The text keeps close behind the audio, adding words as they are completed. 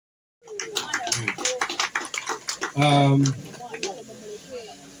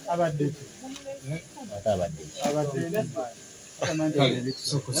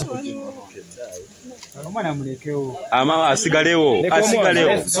Ama asigalewo.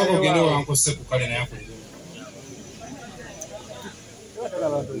 Soko gendo wankose ku kale na yako.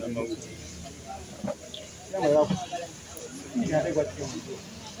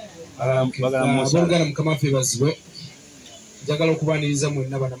 Bagala mukama ffe bazibwe. Njagala okubaniriza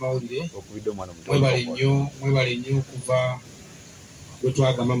mwenna bana mawulire. Mwebale nnyo kuva bwe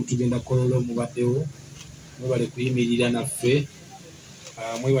twagamba mutugenda Kololo mubaddewo. Mwebale kuyimirira naffe.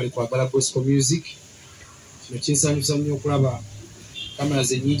 Mwebale kwagala gospel music. Kino kinsanyusa nnyo okulaba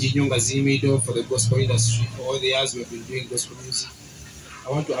cameras ennyingi nnyo nga ziyimiriddewo for the gospel industry for all the years we've been doing gospel music. I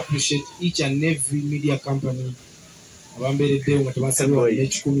want to appreciate each and every media company. Abambereddewo nga tebasabye wabula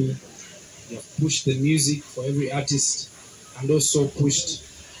ekikumi. They have pushed the music for every artist and also pushed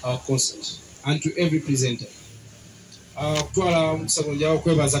our concert. And to every presenter. Kutwala omusago njawo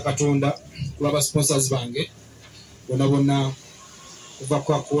okwebaza Katonda kulaba sponsors bange. Bonna kuva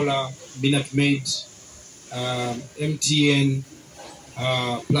Coca-Cola, Minute Maid, MTN,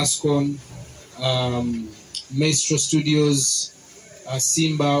 Plascon, Maestro Studios,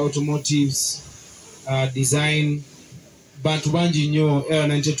 Simba Automotives, Design, Bantu banji nnyo, Air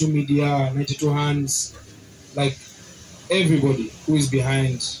 92 Media, 92 Hands, like everybody who is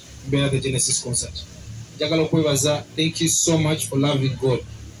behind the Genesis concert. Jagala okwebaza, thank you so much for loving God.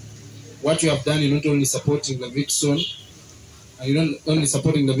 What you have done, you're not only supporting the Levixone, and you're not only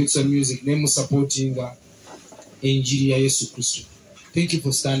supporting the Levixone music, you're supporting Injili ya Yesu Kristo. Thank you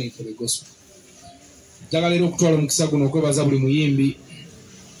for standing for the gospel. Jagala lero okutwala omukisa guno okwebaza buli muyimbi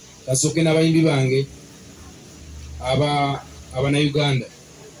kasooke n'abayimbi bange abana Uganda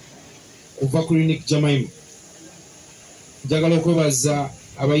kuva ku Unique Jamaima. Jagala okwebaza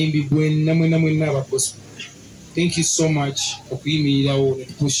abayimbi mwenna aba gospel. Thank you so much for kuyimirirawo ne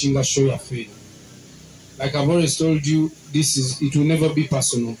pushing a show yaffe. Like I've always told you, it will never be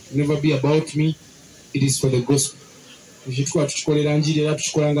personal, it will never be about me. It is for the gospel. Tukikolera njiri era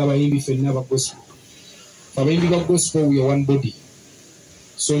tukikola nga abayimbi ffenna aba gospel. Abayimbi ba gospel, we are one body.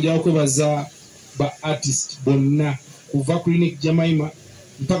 So njawo kwebaza ba artist bonna kuva ku Unique Jamaima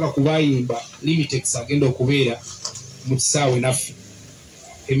mpaka ku bayimba Limitex agenda okubeera mu kisaawe naffe.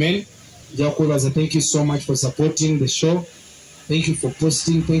 Amen. Njawo kwebaza, thank you so much for supporting the show. Thank you for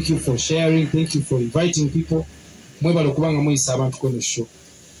posting, thank you for sharing, thank you for inviting people. Mwebale okubanga muyisa abantu kono show.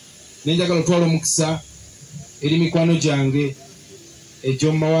 Nenjagala otwala omukisa eri mikwano gyange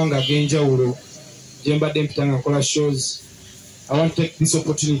egy'omu mawanga ag'enjawulo gye mbadde mpitanga nkola shows. I want to take this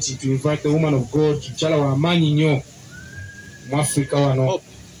opportunity to invite the woman of God, mukyala w'amaanyi nnyo mu Africa wano,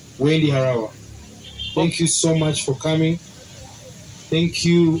 Wendy Harawa. Thank you so much for coming. Thank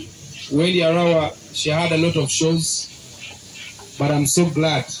you, Wendy Harawa. She had a lot of shows, but I'm so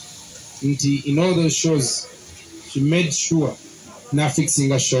glad in all those shows she made sure na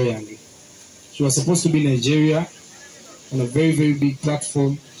fixing a show yange. She was supposed to be in Nigeria on a very, very big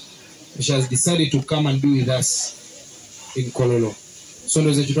platform. She has decided to come and be with us in Kololo. So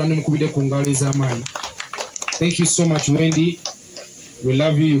thank you so much, Wendy. We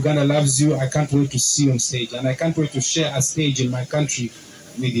love you. Uganda loves you. I can't wait to see you on stage, and I can't wait to share a stage in my country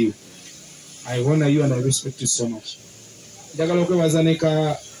with you. I honor you and I respect you so much.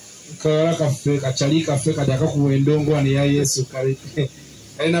 Kawala kaffe kachali kaffe kadaka kuwendongo ani ya Yesu kali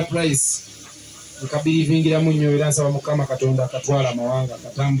kalina price nkabirivingiramu nnyo era nsaba Mukama Katonda akatwala amawanga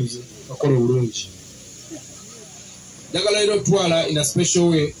katambuze kakola obulungi. Njagala lero twala in a special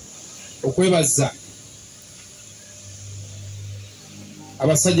way okwebaza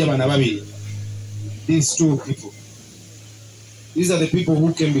abasajja bana babiri. These two people, these are the people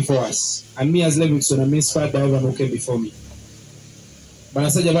who came before us, and me as Levixone, I'm inspired by everyone who came before me.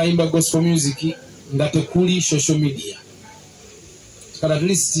 Banasajja bayimba gospel music nga tekuli social media. Kala at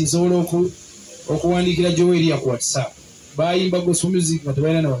least nsobola okuwandiikira Joel ya ku WhatsApp. Bayimba gospel music nga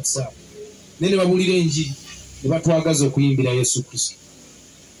tebalina na WhatsApp. Nene babulira enjiri ne batwagaza okuyimbira Yesu Kristo.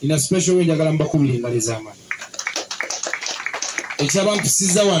 In a special way njagala mbakubira engalo ez'amaanyi.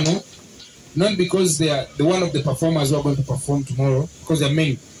 Ekyabampisiza wano, not because they are the one of the performers who are going to perform tomorrow, because there are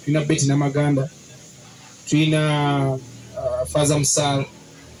many. Tulina Betty Namaganda, tulina Faza Msal,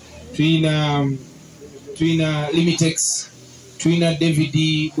 tulina Limitex, tulina David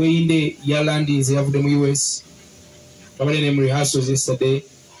Weinde Yalandis, they have them US. Probably name rehearsals yesterday.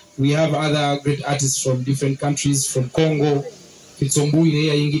 We have other great artists from different countries, from Congo. Fitsombui ne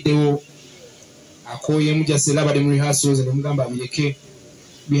yayingidewo. Akoye mujasela bade rehearsals and mugamba abireke.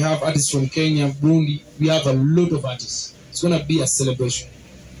 We have artists from Kenya, Burundi. We have a lot of artists. It's going to be a celebration.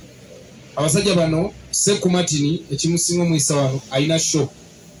 Abasajja bano Seku Martin ekimusinga omuyisa wano alina show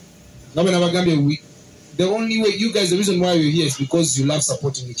ngabwe nabagambye the only way you guys, the reason why you're here is because you love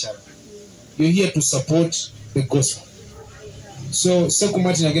supporting each other. You're here to support the gospel. So Seku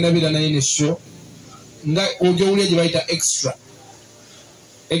Martin agenda bira naye ne show nga ojo uli ajibaita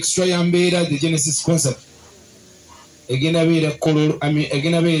extra ya mbeera the Genesis concert egenda bira kololo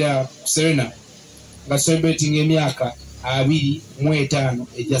egenda bira Serena nga celebrating emyaka 25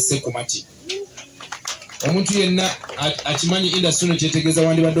 eja Seku Martin. Omuntu yenna akimanyi industry no kyetegeeza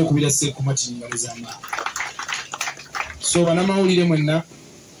wandibadde okubira Seku Martin ngalizama. So banamawulire mwenna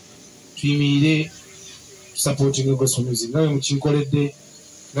tuyimirire supporting the gospel music. Ngawe mukinkoledde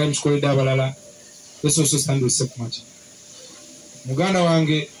abalala. Let's also stand with Seku Martin. Muganda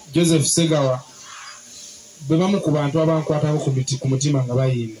wange Joseph Segawa bebamu ku bantu abankwataho ku mutima nga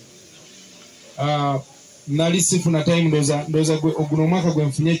bayimba. Nali sifuna time ndoza oguno mwaka gwe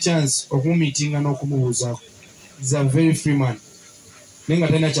mfunye chance okumumeetinga n'okumubuuzaako. He's a very free man. Nenga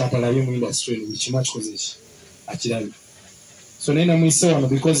tena kyatalabye mu industry ni kimu kikozeki akirabye. So nena mwise wano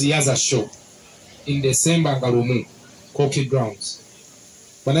because he has a show in December ngalumu Koke Grounds.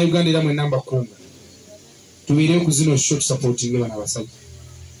 Bana Uganda era mwe namba 10. Tuwire ku zino show supporting bana basajja.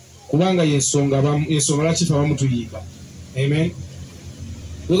 Kubanga yensonga laki fa bamutuyimba. Amen.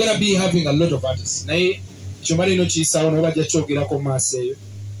 We're going to be having a lot of artists. Naye chomali no chisawo no bajja chogerako maaseyo.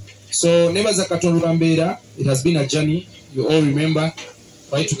 So never za Katonda mbeera, it has been a journey. You all remember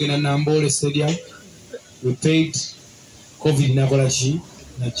why tugenda Nambole Stadium. We paid COVID nakolachi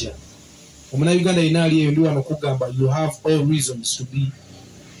najja. Omuna Uganda inali eyo ndi wano kugamba you have all reasons to be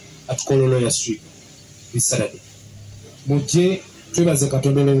at Kololoya Street this Saturday. Muje twebaze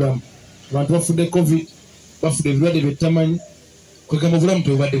Katonda olw'obulamu. Abantu bafudde COVID, bafudde ebirwadde byetamanyi. Kwegamba obulamu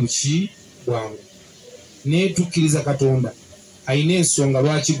tebubadde buki bwangu. Naye tukkiriza Katonda ayina ensonga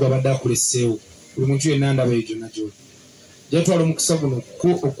lwaki gwe abadde akuleseewo. Buli muntu yenna ndaba eyo gyonna gy'oli. Jatwala omukisa guno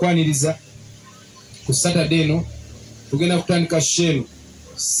okwaniriza ku Saturday eno tugenda kutandika sheno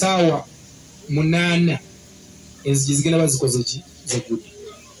saawa 8 enzigi zigenda bazikoze ki zegudde.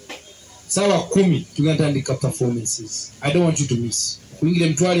 Saawa 10 tugenda tandika performances. I don't want you to miss. Kuyingira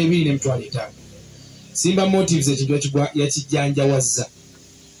emitwalo 2 n'emitwalo 5. Simba Motives ekintu yakijjanjawazza.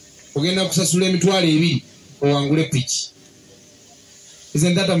 Ogenda kusasula emitwalo 2 owangule pitch.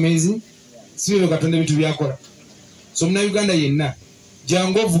 Isn't that amazing? Siwe Katonda ebintu byakola. So muna Uganda yenna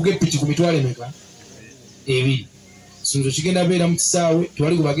jangu ovuge pitch ku mitwalo emeka 2. Sunzo kigenda beera mu kisaawe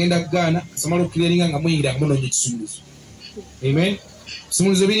twali bagenda Ghana samalo clearinga nga muyingira ngamononye kisumulizo. Amen.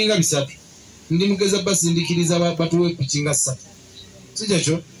 Kisumulizo biringa 3. Ndi mugeza basi ndikiriza batuwe pitch nga 3.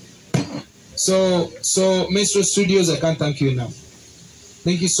 Sijacho. So Metro Studios, I can't thank you enough.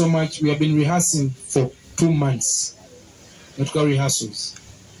 Thank you so much. We have been rehearsing for 2 months. Not rehearsals.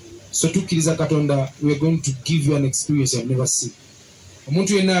 So tukiriza Katonda, we are going to give you an experience I've never seen.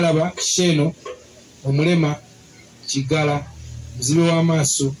 Omuntu yenna alaba sheno omulema kigala muzibe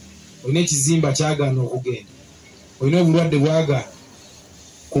w'amaaso olina ekizimba kyagaana okugenda olina obulwadde bwaga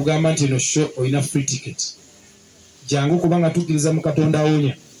kugamba nti eno show olina free ticket jangu kubanga tukiriza mu Katonda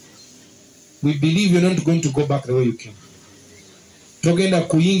awonya. We believe you're not going to go back the way you came. Togenda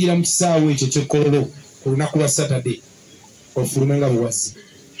kuyingira mu kisaawe ekyo ky'ekololo ku lunaku lwa Saturday ofulumenga buwazi.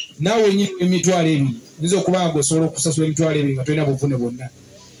 Naawe nyiri emitwalo 2 nizo okubanga osobola okusasula emitwalo 2 nga tolina buvune bwonna.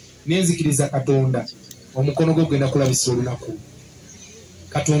 Nenzikiriza Katonda omukono gwe genda kulabisa olunaku.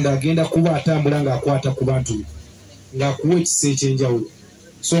 Katonda agenda kuba atambula ng'akwata ku bantu ng'akuwa ekisa ekyenjawulo.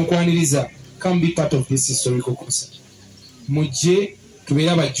 So nkwaniriza, come be part of this historical concert. Mujje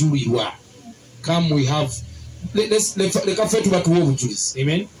tubeere abajulirwa. Come, we have let's to obujulizi.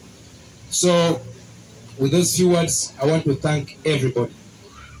 Amen. So with those few words, I want to thank everybody.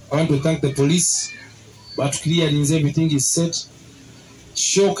 I want to thank the police, but clearly everything is set.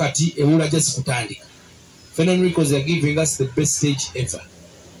 Show kati ewula just kutandika. Phenomenal because they are giving us the best stage ever.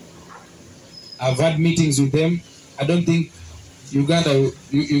 I've had meetings with them. I don't think Uganda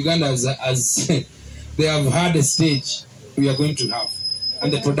as they have had a stage we are going to have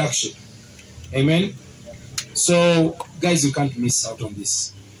and the production. Amen. So guys, you can't miss out on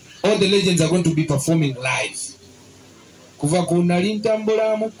this. All the legends are going to be performing live. Kuva kunali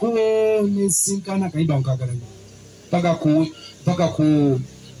ntambula mukulo nesinkana kaiba nkagala. Paka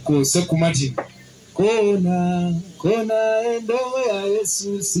ku Seku Martin. Kona endomo ya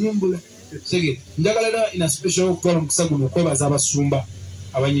Yesu simbula. Chege, njagala in a special kwala mukisa guno kwebaza abasumba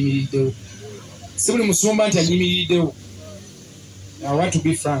abanyimiriddewo. Sibuli musumba nti anyimiriddewo. I want to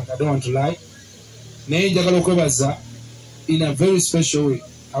be frank, I don't want to lie. Naye njagala okwebaza in a very special way.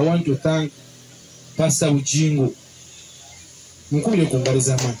 I want to thank Pastor Bugingo. Mukubire ku ngalo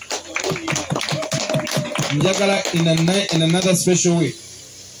z'amaanyi. njagala in another special way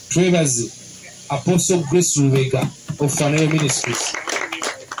twebaze Apostle Grace Rubega of Fanero Ministries.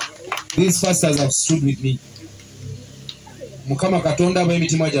 These pastors have stood with me. Mukama Katonda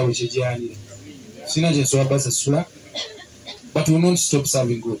abayimitima gyabwe kyegyanira. Sina gye nsobola basasula, but we will not stop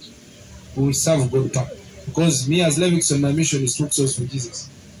serving God. We will serve God back. Because me as Levixone, my mission is to look souls for Jesus.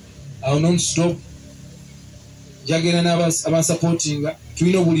 I will not stop. Jagena n'aba supporting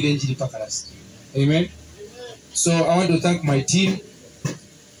tulina obulira enjiri paka last. Amen. So I want to thank my team,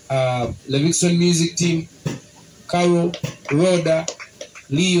 Levixone music team, Carol, Rhoda,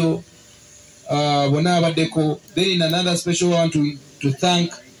 Leo, Bonava Deco. Then in another special one to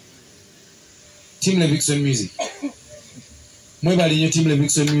thank Team Levixone Music. Mwebali Team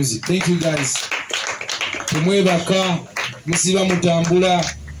Levixone Music. Thank you guys. Tumwebaka musiba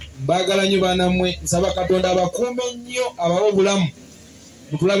mutambula mbagala nyo banamwe nsaba Katonda abakume nnyo abawo bulamu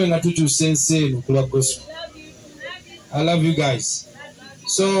mutulabe nga tukyusa ensi eno ku lwa gospel. I love you guys.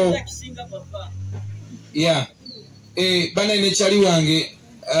 So yeah, bana ne chali wange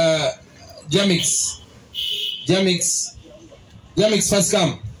Jamix first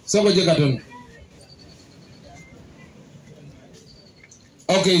come. So go Katonda.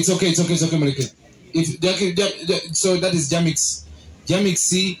 Okay, it's okay, Malike. So that is Jamix.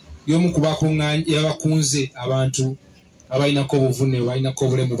 Jamix yomu kubakunganya yabakunze abantu abayinako obuvune abayinako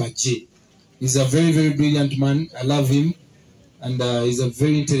obulemu bajje. He's a very, very brilliant man. I love him, and he's a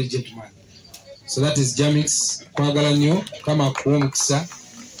very intelligent man. So that is Jamix. Kwagala nnyo kama kuomukisa.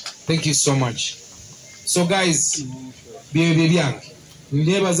 Thank you so much. So guys, byebye byange.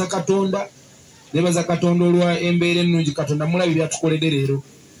 Nebaza Katonda olwa embeera ennungi Katonda mulabi byatukoledde leero.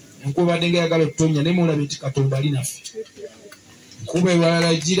 Nkuba denge yagala otutonya ne mulabi nti Katonda ali naffe. Nkuba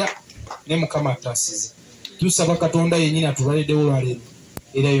ebalagira ne Mukama atasize. Tusaba Katonda yennyini atubaleddewo olwaleero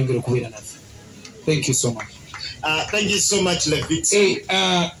era yongere okubeera naffe. Thank you so much. Thank you so much, Levixone. Hey,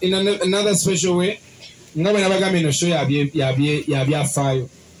 in another special way, nga bwe nabagambye no show yabyafaayo.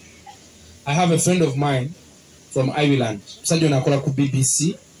 I have a friend of mine from Ireland. Musajja ono akola ku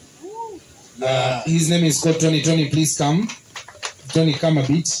BBC. His name is called Tony. Tony, please come. Tony, come a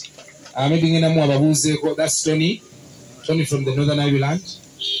bit. Maybe ngenda mu ababuuzeeko. That's Tony. Tony from the Northern Ireland.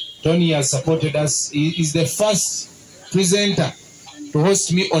 Tony has supported us. He is the first presenter to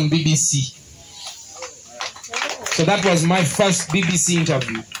host me on BBC. So that was my first BBC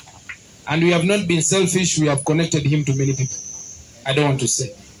interview. And we have not been selfish. We have connected him to many people. I don't want to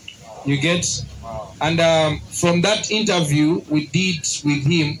say. You get? Wow. And from that interview we did with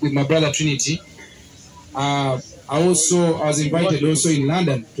him, with my brother Trinity, I was invited also in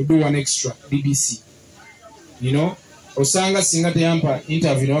London to do one extra BBC. You know? Osanga singa teyampa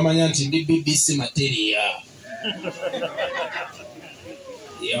interview wamanya nti ndi BBC material.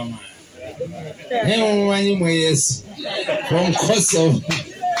 Yeah, man. From Kosovo.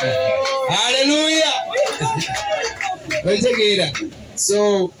 Hallelujah.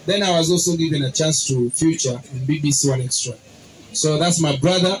 So then I was also given a chance to feature in BBC One Extra. So that's my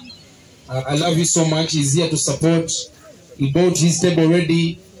brother. I love you so much. He's here to support. He bought his table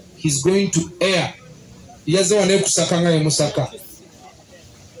already. He's going to air. He has one kusakanga ya musaka.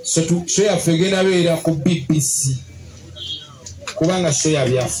 So to show ya fegena wera ku BBC. Kubanga show ya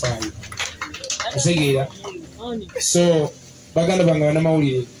byafaayo. So baganda banga bana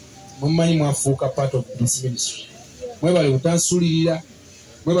mawulire mumanyi mwafuuka part of this ministry. Mwebale butansulirira,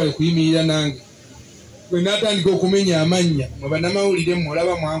 mwebale kuyimirira nange. Bwe natandika okumenya amanya mwe bana mawulire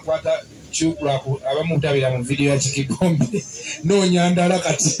mulaba mwankwata kyukulaku abamutabira mu video ya Kigombe no nyandala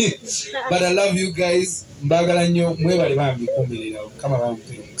kati. But I love you guys. Mbagala nnyo mwebale bambi kumberera kama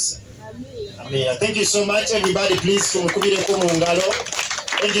bampira omukisa. Amen. Thank you so much everybody. Please kumukubireko mu ngalo.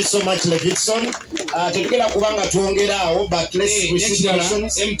 Thank you so much, Levixone. Tekela kubanga tuongeraawo, but let's receive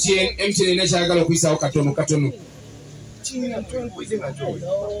questions. MTN inachagala kuisao katono.